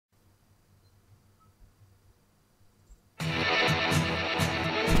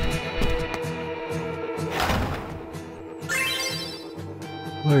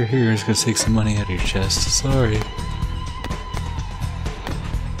Sorry, here, I'm just gonna take some money out of your chest. Sorry.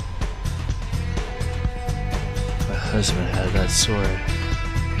 My husband had that sword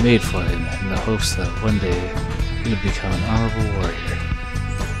made for him in the hopes that one day he would become an honorable warrior.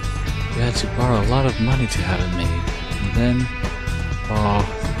 We had to borrow a lot of money to have it made, and then, while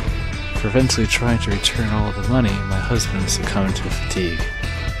eventually trying to return all the money, my husband succumbed to fatigue.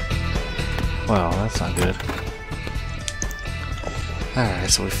 Wow, that's not good. Alright,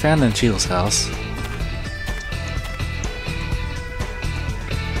 so we found Angeal's house.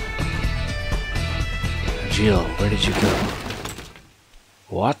 Angeal, where did you go?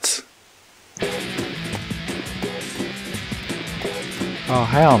 What? Oh,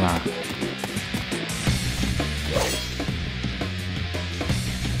 hell no.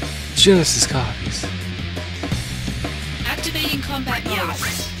 Genesis copies. Activating combat mode.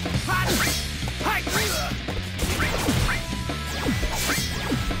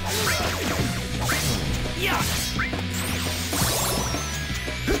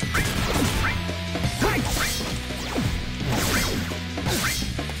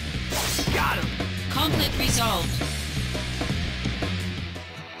 Got him. Conflict resolved.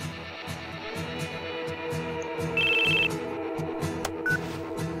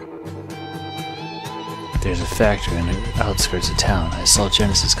 There's a factory in the outskirts of town. I saw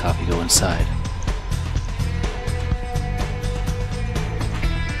Genesis copy go inside.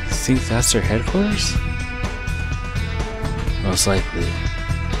 Think that's their headquarters? Most likely.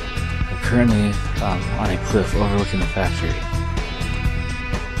 I'm currently on a cliff overlooking the factory.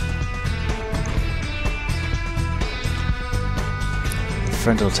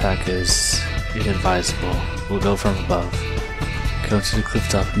 Frontal attack is inadvisable. We'll go from above. Go to the cliff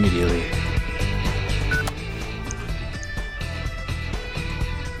top immediately.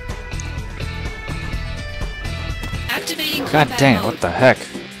 Activating God combat dang it, mode. what the heck?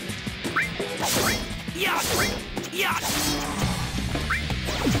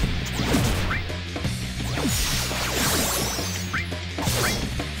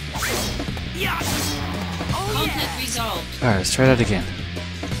 Conflict resolved. Alright, let's try that again.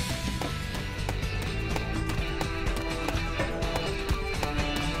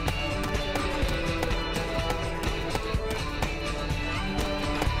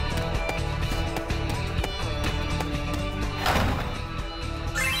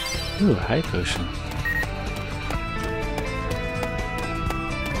 Ooh, high potion.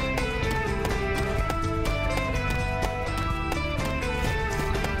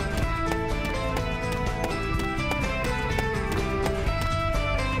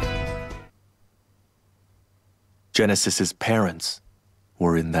 Genesis's parents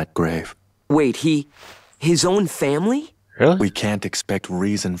were in that grave. Wait, his own family? Really? We can't expect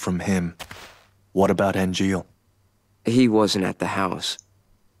reason from him. What about Angeal? He wasn't at the house.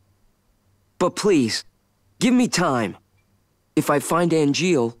 But please, give me time. If I find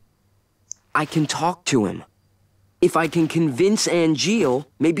Angeal, I can talk to him. If I can convince Angeal,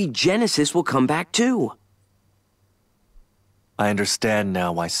 maybe Genesis will come back too. I understand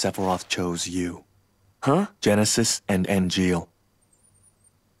now why Sephiroth chose you. Huh? Genesis and Angeal.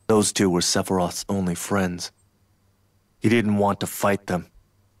 Those two were Sephiroth's only friends. He didn't want to fight them.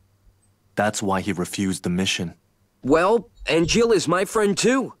 That's why he refused the mission. Well, Angeal is my friend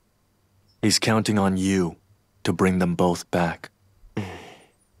too. He's counting on you to bring them both back.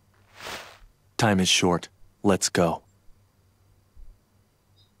 Time is short. Let's go.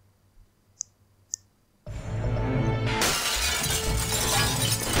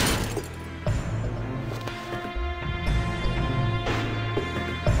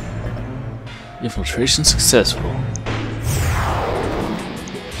 Infiltration successful.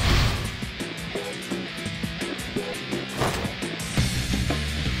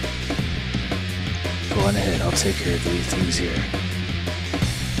 Go on ahead, I'll take care of these things here.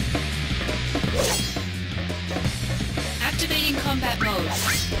 Activating combat mode.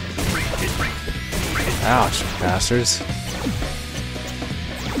 Ouch, bastards.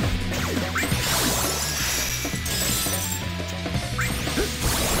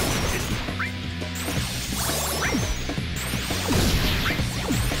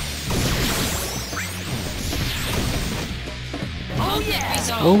 Conflict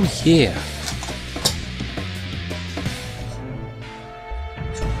resolved. Oh yeah.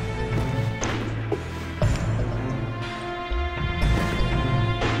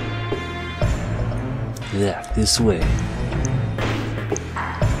 Yeah, this way.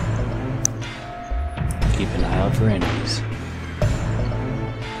 Keep an eye out for enemies.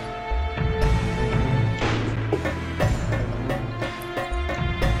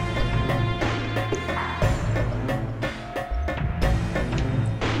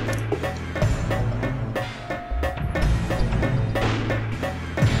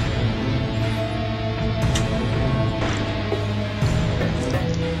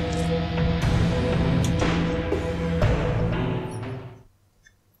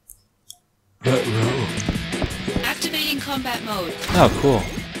 Oh, cool.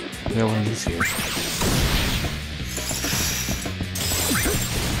 We got one of these here.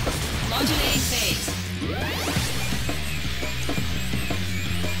 Modulating phase.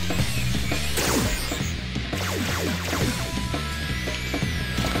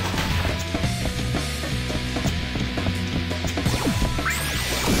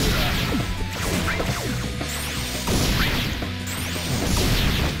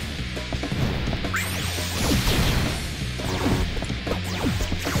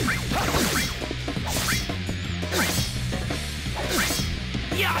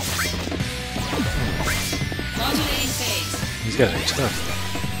 Modulating phase. These guys are tough.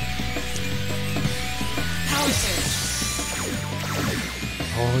 Power surge.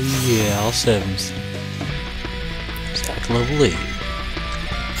 Oh yeah, all sevens. Stack level 8.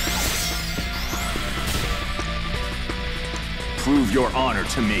 Prove your honor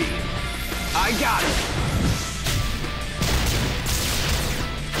to me. I got it.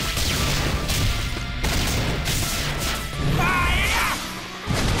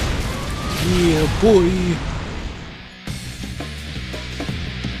 Yeah, boy!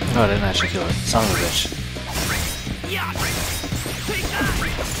 Oh, I didn't actually kill it. Son of a bitch.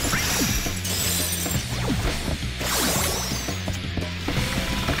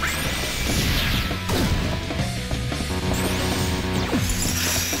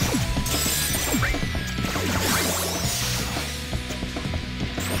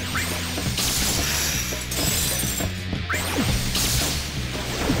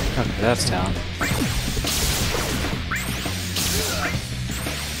 Okay, that's down.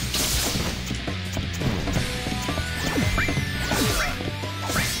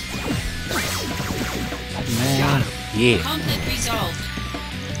 Man, yeah. Conflict resolved.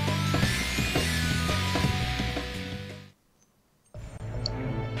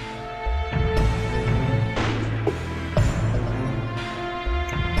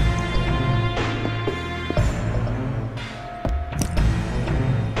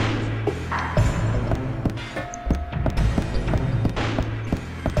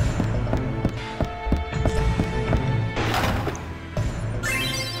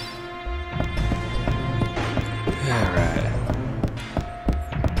 Alright.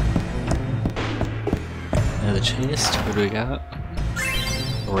 Another chest. What do we got?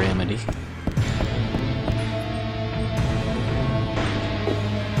 Remedy.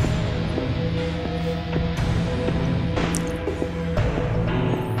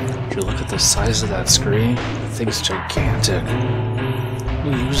 If you look at the size of that screen, the thing's gigantic. Who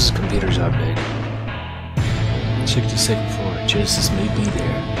uses computers that big? Check the second floor. Genesis may be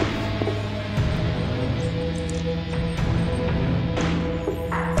there.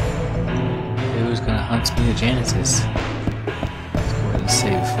 Who's gonna hunt me to Genesis? Let's go ahead and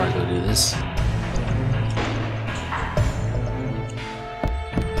save before I go do this.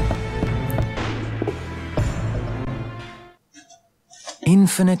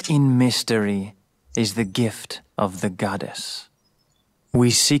 Infinite in mystery is the gift of the goddess.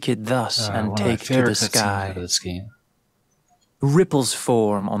 We seek it thus and One of my take to favorite the cutscenes out sky. of this game. Ripples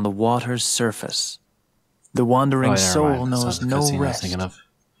form on the water's surface. The wandering never soul mind. That's knows not the no cutscene I was rest. thinking of.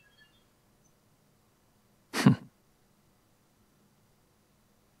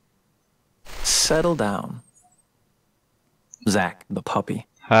 Settle down. Zack, the puppy.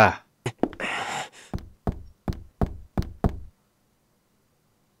 Ha!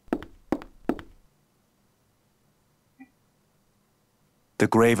 The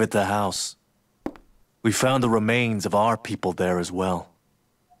grave at the house. We found the remains of our people there as well.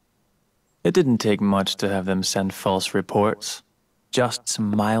 It didn't take much to have them send false reports. Just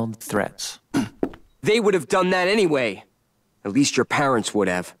some mild threats. They would have done that anyway. At least your parents would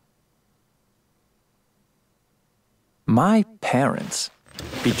have. My parents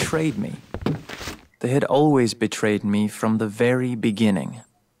betrayed me. They had always betrayed me from the very beginning.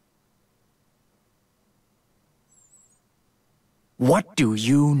 What do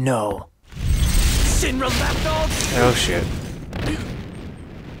you know? Shinra lapdogs! Oh shit.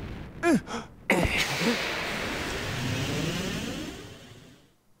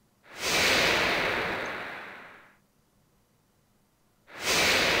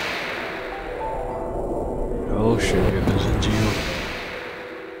 Oh shit, here goes the Geo.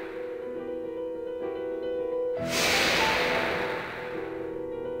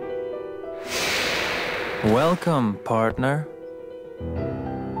 Welcome, partner.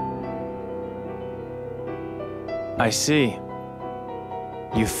 I see.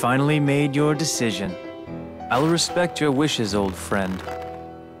 You finally made your decision. I'll respect your wishes, old friend.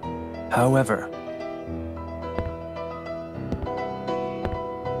 However,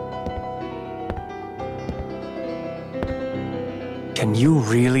 Can you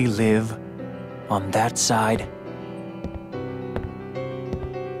really live on that side?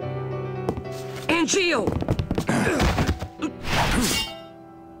 Angel!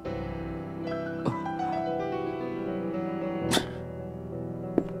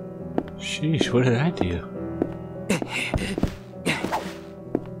 Sheesh, what did I do?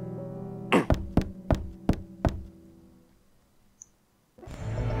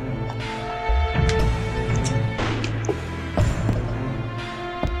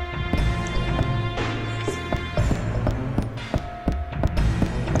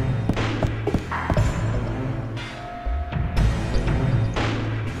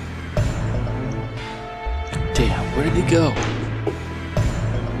 Damn, where did he go?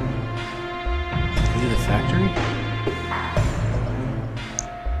 Is he the factory?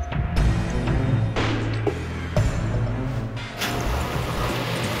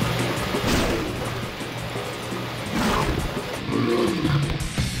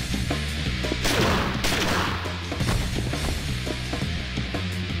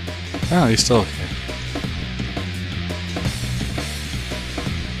 Oh, he's still okay.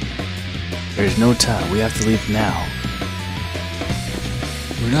 There's no time. We have to leave now.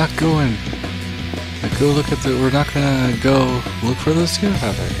 We're not going. Go look at the. We're not gonna go look for those two.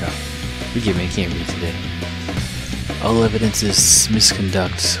 Oh, there we go. Forgive me, I can't read today. All evidence is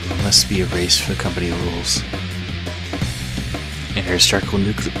misconduct. Must be erased for company rules. And Airstrike will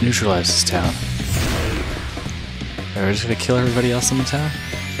neutralize this town. Alright, we're just gonna kill everybody else in the town?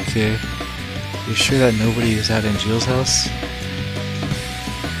 Okay. You sure that nobody is at Angeal's house?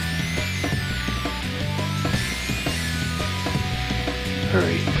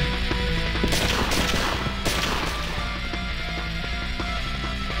 Hurry.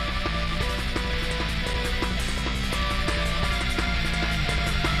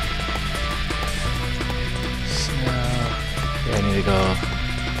 So, yeah, I need to go.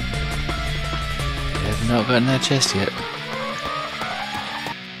 I have not gotten that chest yet.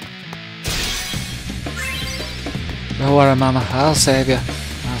 Don't worry, Mama. I'll save you.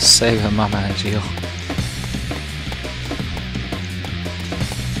 I'll save you, Mama Angeal.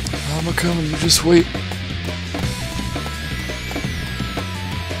 I'm coming, you just wait.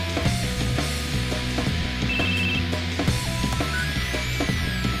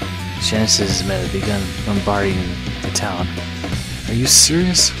 Genesis men have begun bombarding the town. Are you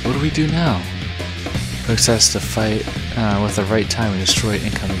serious? What do we do now? Brooks has to fight with the right time and destroy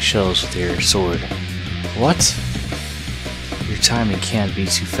incoming shells with your sword. What? Your timing can't be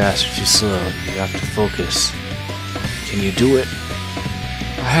too fast or too slow. You have to focus. Can you do it?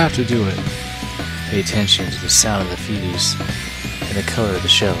 I have to do it. Pay attention to the sound of the fuse and the color of the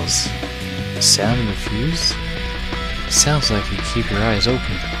shells. The sound of the fuse? Sounds like you keep your eyes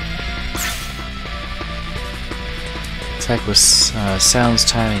open. Attack with sounds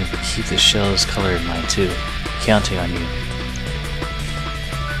timing, but keep the shell's color in mind too. Counting on you.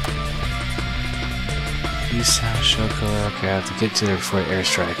 Fuse sound, shell color. Okay, I have to get to there before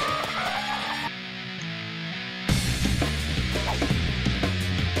airstrike.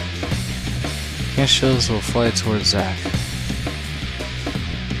 Shells will fly towards Zack.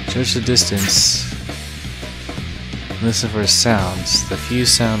 Judge the distance. Listen for sounds. The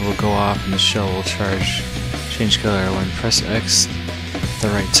fuse sound will go off and the shell will change color. When press X at the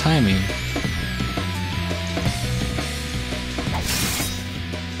right timing,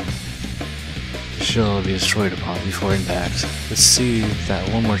 the shell will be destroyed upon before impact. Let's see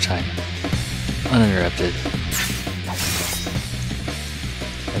that one more time. Uninterrupted.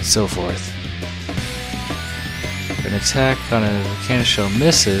 And so forth. If an attack on a cannon shell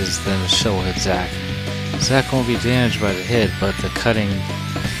misses, then the shell will hit Zack. Zack won't be damaged by the hit, but the cutting...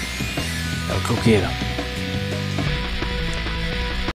 Oh, go get him.